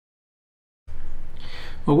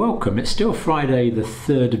Well, welcome. It's still Friday the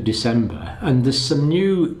 3rd of December and there's some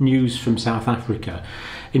new news from South Africa.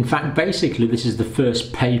 In fact, basically this is the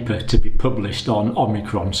first paper to be published on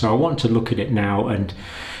Omicron, so I want to look at it now and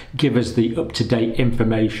give us the up-to-date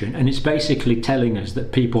information. And it's basically telling us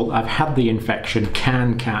that people that have had the infection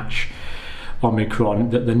can catch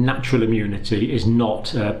Omicron, that the natural immunity is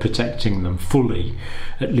not protecting them fully,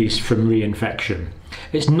 at least from reinfection.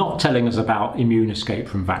 It's not telling us about immune escape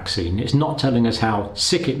from vaccine. It's not telling us how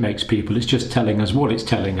sick it makes people. It's just telling us what it's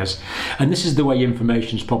telling us. And this is the way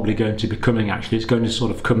information is probably going to be coming, actually. It's going to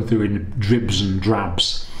sort of come through in dribs and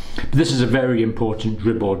drabs. But this is a very important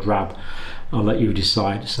drib or drab. I'll let you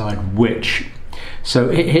decide which. So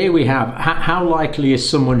here we have, how likely is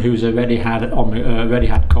someone who's already had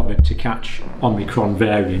COVID to catch Omicron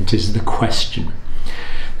variant is the question.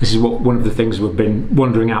 This is one of the things we've been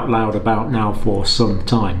wondering out loud about now for some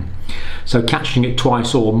time. So catching it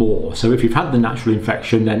twice or more. So if you've had the natural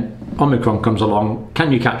infection, then Omicron comes along.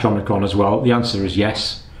 Can you catch Omicron as well? The answer is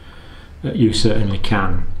yes, you certainly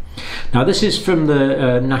can. Now this is from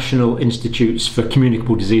the National Institutes for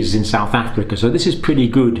Communicable Diseases in South Africa. So this is pretty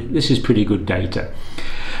good. This is pretty good data.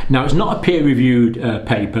 Now it's not a peer-reviewed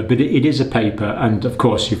paper, but it is a paper, and of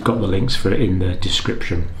course you've got the links for it in the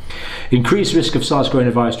description. Increased risk of SARS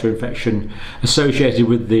coronavirus infection associated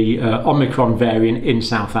with the Omicron variant in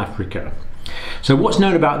South Africa. So what's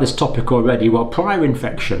known about this topic already? Well, prior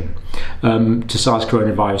infection to SARS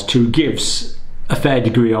coronavirus 2 gives a fair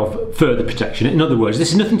degree of further protection. In other words, this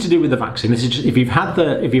is nothing to do with the vaccine. This is just, if you've had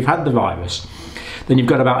the virus, then you've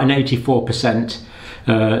got about an 84%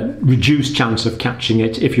 reduced chance of catching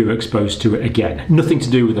it if you're exposed to it again. Nothing to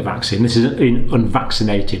do with the vaccine. This is in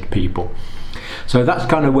unvaccinated people. So that's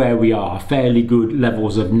kind of where we are, fairly good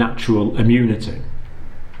levels of natural immunity.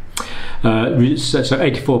 So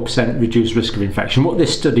 84% reduced risk of infection. What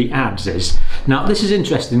this study adds is, now this is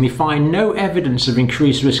interesting, they find no evidence of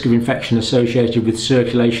increased risk of infection associated with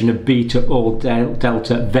circulation of beta or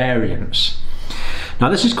delta variants. Now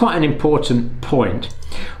this is quite an important point.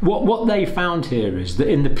 What they found here is that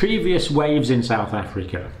in the previous waves in South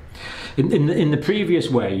Africa, in the previous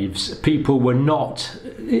waves, people were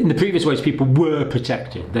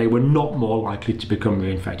protected. They were not more likely to become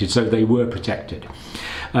reinfected, so they were protected.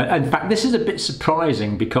 In fact, this is a bit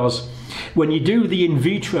surprising because when you do the in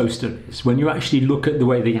vitro studies, when you actually look at the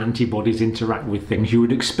way the antibodies interact with things, you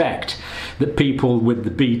would expect that people with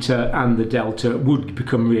the beta and the delta would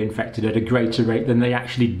become reinfected at a greater rate than they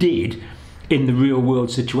actually did in the real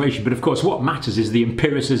world situation. But of course what matters is the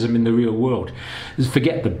empiricism in the real world.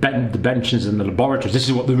 Forget the benches and the laboratories. This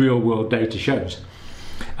is what the real world data shows,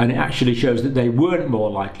 and it actually shows that they weren't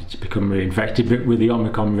more likely to become reinfected, but with the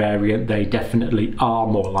Omicron variant they definitely are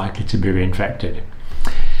more likely to be reinfected.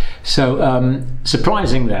 So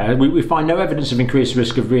surprising there, we find no evidence of increased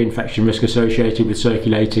risk of reinfection risk associated with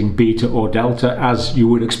circulating beta or delta, as you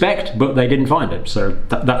would expect, but they didn't find it. So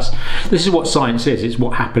this is what science is. It's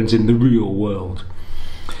what happens in the real world.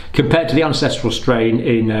 Compared to the ancestral strain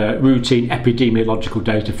in routine epidemiological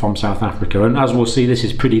data from South Africa, and as we'll see, this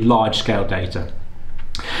is pretty large-scale data.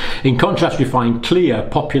 In contrast, we find clear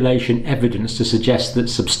population evidence to suggest that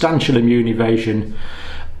substantial immune evasion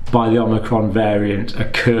by the Omicron variant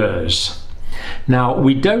occurs. Now,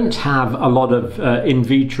 we don't have a lot of in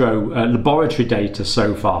vitro laboratory data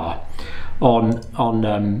so far on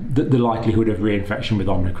the likelihood of reinfection with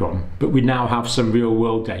Omicron, but we now have some real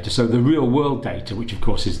world data. So the real world data, which of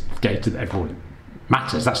course is the data that everyone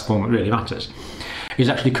matters, that's the one that really matters, is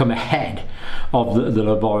actually come ahead of the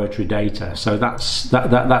laboratory data. So that's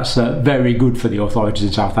very good for the authorities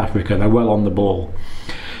in South Africa. They're well on the ball.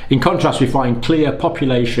 In contrast, we find clear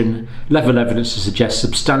population level evidence to suggest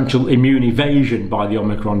substantial immune evasion by the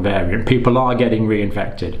Omicron variant. People are getting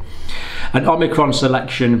reinfected. And Omicron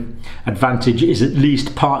selection advantage is at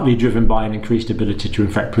least partly driven by an increased ability to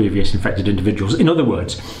infect previous infected individuals. In other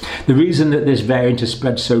words, the reason that this variant has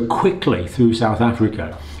spread so quickly through South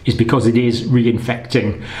Africa is because it is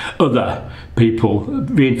reinfecting other people,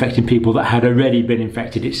 reinfecting people that had already been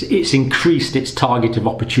infected. It's increased its target of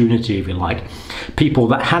opportunity, if you like. People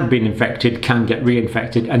that had been infected can get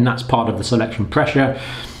reinfected, and that's part of the selection pressure.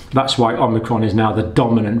 That's why Omicron is now the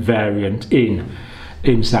dominant variant in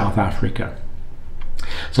South Africa.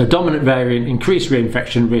 So dominant variant, increased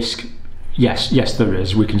reinfection risk, yes there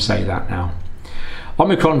is, we can say that now.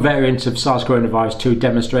 Omicron variant of SARS coronavirus 2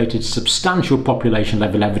 demonstrated substantial population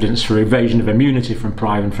level evidence for evasion of immunity from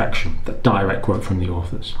prior infection. That direct quote from the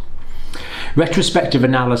authors. Retrospective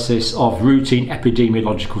analysis of routine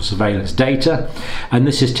epidemiological surveillance data, and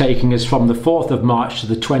this is taking us from the 4th of March to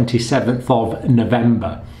the 27th of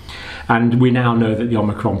November. And we now know that the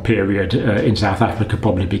Omicron period in South Africa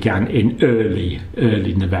probably began in early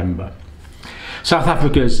November. South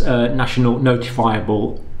Africa's national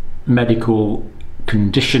notifiable medical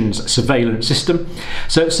conditions surveillance system.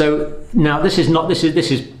 So now this is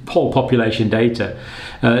whole population data.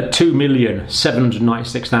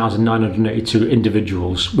 2,796,982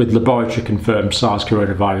 individuals with laboratory confirmed SARS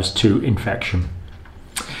coronavirus 2 infection.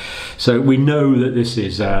 So we know that this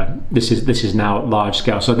is now large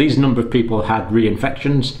scale. So these number of people had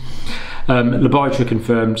reinfections. Laboratory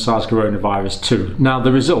confirmed SARS coronavirus 2. Now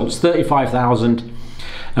the results: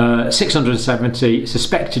 35,670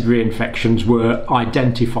 suspected reinfections were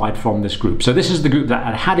identified from this group. So this is the group that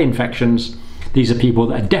had had infections. These are people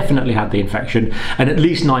that had definitely had the infection and at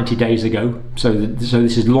least 90 days ago. So this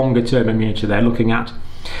is longer term immunity they're looking at.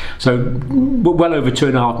 So well over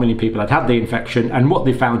 2.5 million people had had the infection, and what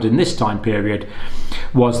they found in this time period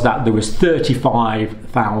was that there was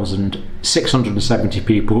 35,670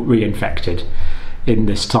 people reinfected in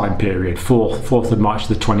this time period, 4th of March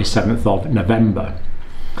to the 27th of November.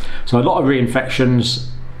 So a lot of reinfections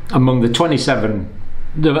among the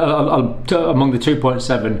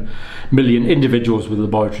 2.7 million individuals with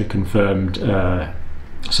laboratory confirmed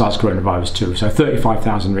SARS coronavirus 2. So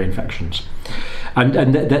 35,000 reinfections.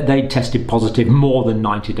 And they tested positive more than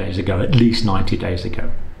 90 days ago, at least 90 days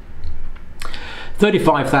ago.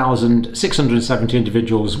 35,670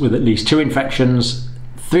 individuals with at least 2 infections,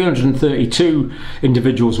 332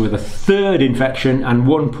 individuals with a 3rd infection, and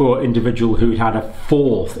 1 poor individual who'd had a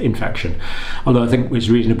 4th infection. Although I think it was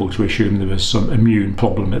reasonable to assume there was some immune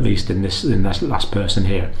problem, at least in this last person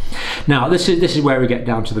here. Now this is where we get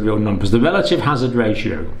down to the real numbers. The relative hazard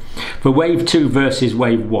ratio for wave 2 versus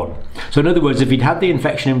wave 1. So in other words, if you'd had the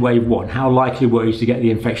infection in wave 1, how likely were you to get the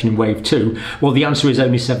infection in wave 2? Well, the answer is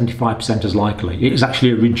only 75% as likely. It's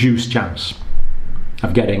actually a reduced chance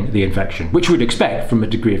of getting the infection, which you would expect from a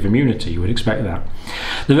degree of immunity. You would expect that.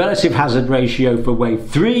 The relative hazard ratio for wave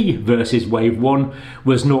 3 versus wave 1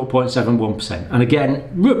 was 0.71%. And again,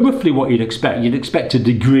 roughly what you'd expect. You'd expect a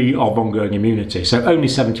degree of ongoing immunity. So only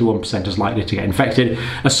 71% is likely to get infected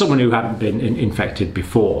as someone who hadn't been infected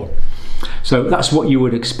before. So that's what you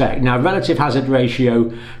would expect. Now, relative hazard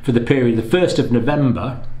ratio for the period the 1st of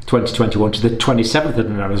November 2021 to the 27th of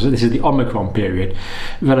November, so this is the Omicron period,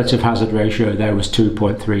 relative hazard ratio there was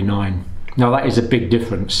 2.39. Now that is a big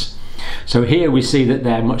difference. So here we see that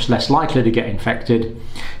they're much less likely to get infected.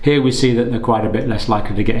 Here we see that they're quite a bit less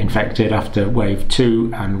likely to get infected after wave 2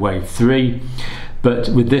 and wave 3. But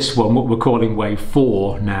with this one, what we're calling wave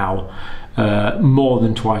 4 now, more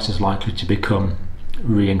than twice as likely to become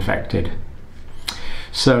reinfected.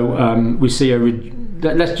 So we see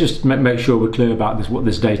let's just make sure we're clear about this, what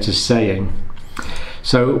this data is saying.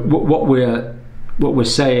 So what we're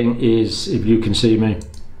saying is, if you can see me,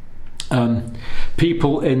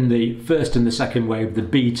 people in the 1st and the 2nd wave, the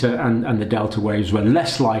beta and the delta waves, were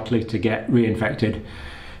less likely to get reinfected.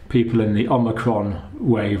 People in the Omicron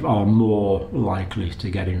wave are more likely to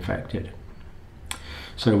get infected.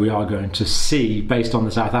 So we are going to see, based on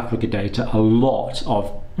the South Africa data, a lot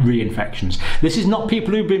of reinfections. This is not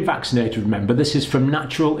people who've been vaccinated, remember, this is from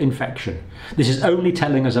natural infection. This is only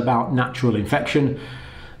telling us about natural infection,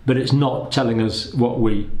 but it's not telling us what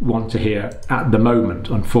we want to hear at the moment,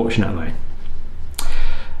 unfortunately.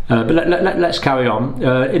 But let's carry on.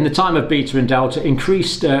 In the time of beta and delta,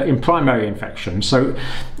 increased in primary infections. So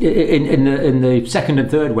in the 2nd and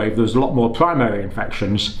 3rd wave, there was a lot more primary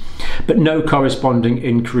infections, but no corresponding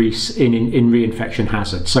increase in reinfection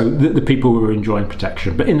hazard. So the people were enjoying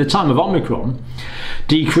protection. But in the time of Omicron,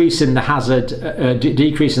 decrease in the hazard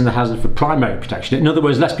for primary protection. In other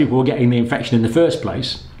words, less people were getting the infection in the first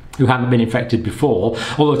place who hadn't been infected before,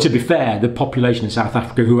 although to be fair, the population in South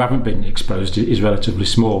Africa who haven't been exposed is relatively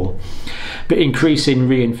small, but increase in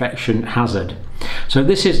reinfection hazard. So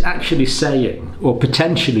this is actually saying, or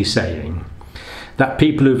potentially saying, that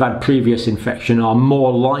people who've had previous infection are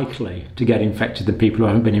more likely to get infected than people who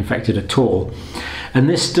haven't been infected at all. And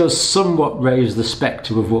this does somewhat raise the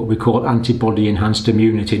spectre of what we call antibody enhanced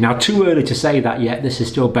immunity. Now, too early to say that yet. This is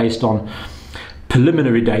still based on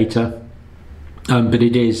preliminary data. But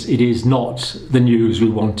it is not the news we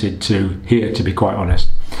wanted to hear, to be quite honest.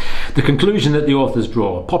 The conclusion that the authors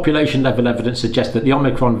draw: population level evidence suggests that the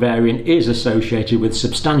Omicron variant is associated with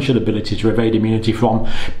substantial ability to evade immunity from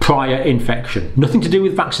prior infection. Nothing to do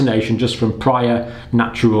with vaccination, just from prior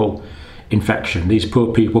natural infection. These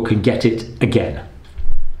poor people can get it again.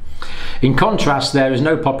 In contrast, there is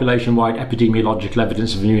no population-wide epidemiological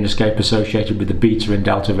evidence of immune escape associated with the beta and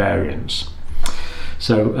delta variants.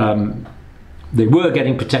 So they were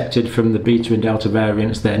getting protected from the beta and delta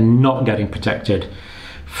variants. They're not getting protected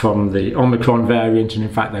from the Omicron variant, and in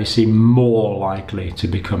fact they seem more likely to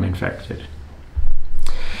become infected.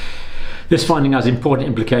 This finding has important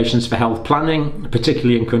implications for health planning,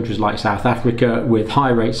 particularly in countries like South Africa with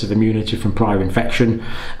high rates of immunity from prior infection.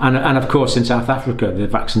 And of course in South Africa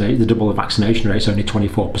the double vaccination rate is only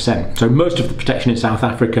 24%. So most of the protection in South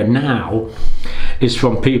Africa now is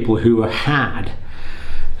from people who have had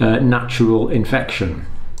natural infection.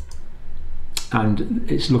 And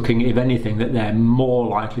it's looking, if anything, that they're more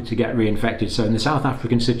likely to get reinfected. So in the South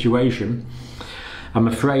African situation, I'm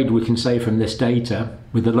afraid we can say from this data,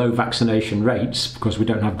 with the low vaccination rates, because we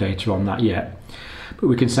don't have data on that yet, but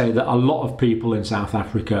we can say that a lot of people in South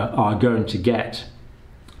Africa are going to get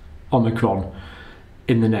Omicron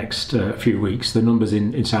in the next few weeks. The numbers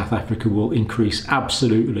in South Africa will increase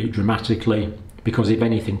absolutely dramatically, because if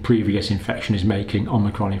anything, previous infection is making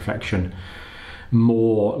Omicron infection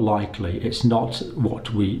more likely. It's not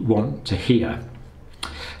what we want to hear.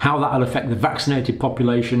 How that will affect the vaccinated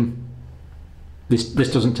population, this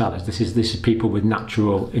doesn't tell us. This is people with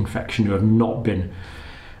natural infection who have not been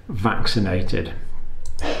vaccinated.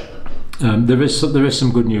 There is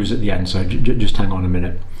some good news at the end, so just hang on a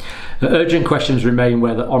minute. Urgent questions remain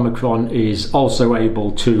whether Omicron is also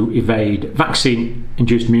able to evade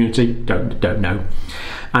vaccine-induced immunity. Don't know.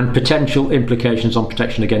 And potential implications on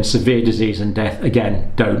protection against severe disease and death,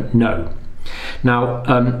 again, don't know. Now,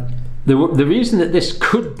 the reason that this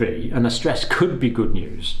could be, and I stress could be, good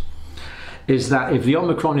news, is that if the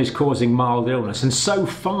Omicron is causing mild illness, and so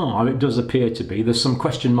far it does appear to be, there's some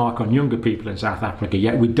question mark on younger people in South Africa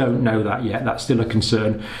yet. We don't know that yet. That's still a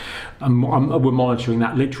concern. We're monitoring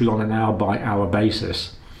that literally on an hour-by-hour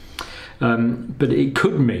basis. But it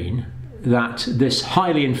could mean that this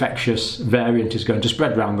highly infectious variant is going to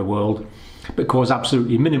spread around the world, but cause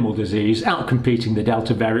absolutely minimal disease, outcompeting the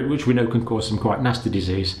Delta variant, which we know can cause some quite nasty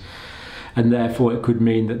disease. And therefore it could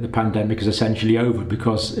mean that the pandemic is essentially over,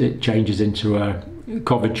 because it changes into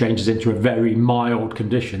COVID changes into a very mild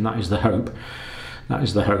condition. That is the hope. That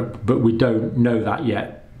is the hope. But we don't know that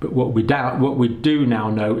yet. But what we do now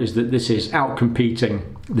know is that this is outcompeting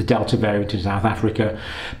the Delta variant in South Africa.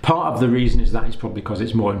 Part of the reason is that it's probably because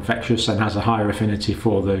it's more infectious and has a higher affinity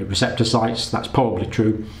for the receptor sites. That's probably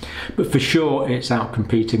true. But for sure it's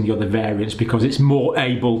outcompeting the other variants because it's more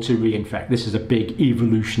able to reinfect. This is a big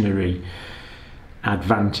evolutionary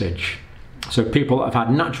advantage. So people that have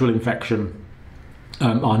had natural infection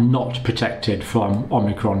are not protected from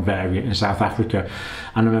Omicron variant in South Africa,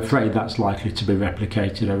 and I'm afraid that's likely to be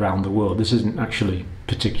replicated around the world. This isn't actually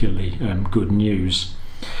particularly good news.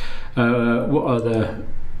 What are the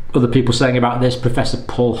other people saying about this? Professor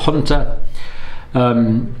Paul Hunter.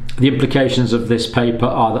 The implications of this paper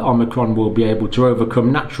are that Omicron will be able to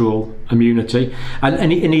overcome natural immunity,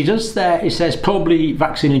 and he does there, he says probably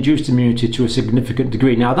vaccine-induced immunity to a significant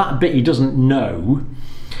degree. Now that bit he doesn't know.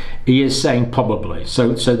 He is saying probably.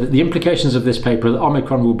 So that the implications of this paper, that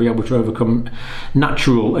Omicron will be able to overcome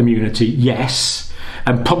natural immunity, yes,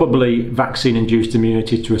 and probably vaccine-induced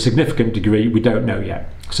immunity to a significant degree, we don't know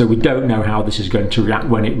yet. So we don't know how this is going to react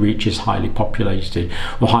when it reaches highly populated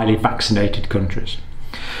or highly vaccinated countries.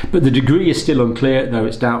 But the degree is still unclear, though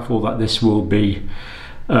it's doubtful that this will be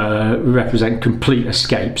represent complete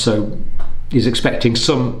escape. So he's expecting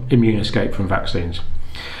some immune escape from vaccines.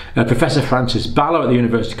 Professor Francis Ballow at the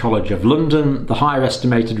University College of London, the higher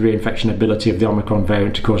estimated reinfection ability of the Omicron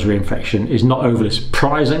variant to cause reinfection is not overly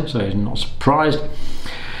surprising, so he's not surprised,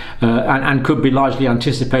 and could be largely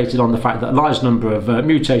anticipated on the fact that a large number of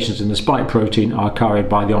mutations in the spike protein are carried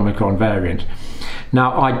by the Omicron variant.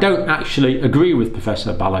 Now, I don't actually agree with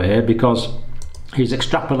Professor Ballow here, because he's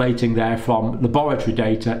extrapolating there from laboratory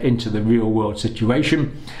data into the real-world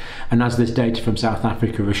situation. And as this data from South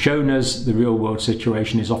Africa has shown us, the real-world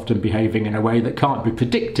situation is often behaving in a way that can't be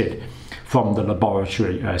predicted from the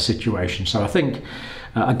laboratory situation. So I think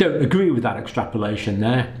I don't agree with that extrapolation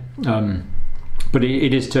there, but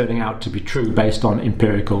it is turning out to be true based on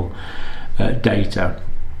empirical data,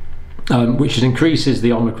 which increases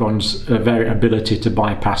the Omicron's variant ability to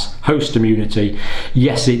bypass host immunity.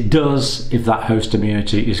 Yes, it does if that host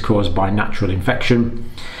immunity is caused by natural infection.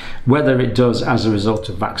 Whether it does as a result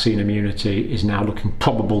of vaccine immunity is now looking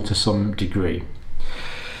probable to some degree.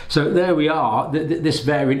 So there we are. This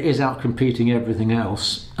variant is outcompeting everything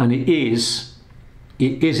else, and it is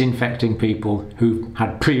infecting people who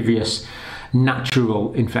had previous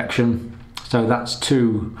natural infection. So that's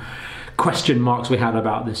two question marks we had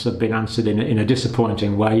about this have been answered in a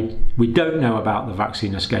disappointing way. We don't know about the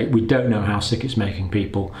vaccine escape. We don't know how sick it's making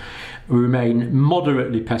people. We remain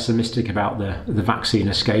moderately pessimistic about the vaccine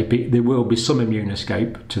escape. There will be some immune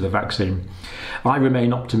escape to the vaccine. I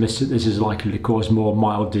remain optimistic this is likely to cause more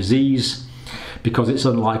mild disease, because it's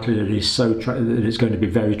unlikely that it's going to be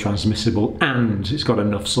very transmissible, and it's got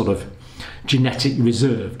enough sort of genetic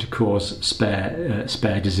reserve to cause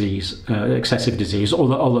spare disease, excessive disease,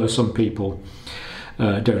 although some people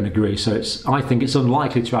don't agree. So I think it's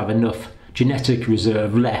unlikely to have enough genetic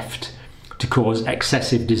reserve left to cause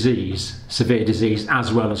excessive disease, severe disease,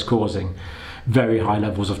 as well as causing very high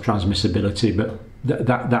levels of transmissibility, but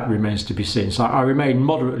that remains to be seen. So I remain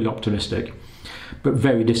moderately optimistic, but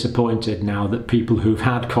very disappointed now that people who've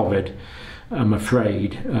had COVID, I'm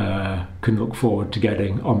afraid, can look forward to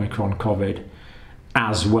getting Omicron COVID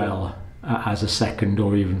as well as a second,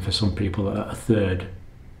 or even for some people a third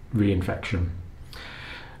reinfection.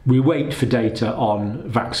 We wait for data on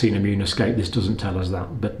vaccine immune escape. This doesn't tell us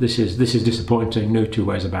that, but this is disappointing. No two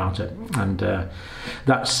ways about it. And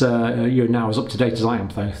that's you're now as up to date as I am.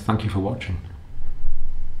 Thank you for watching.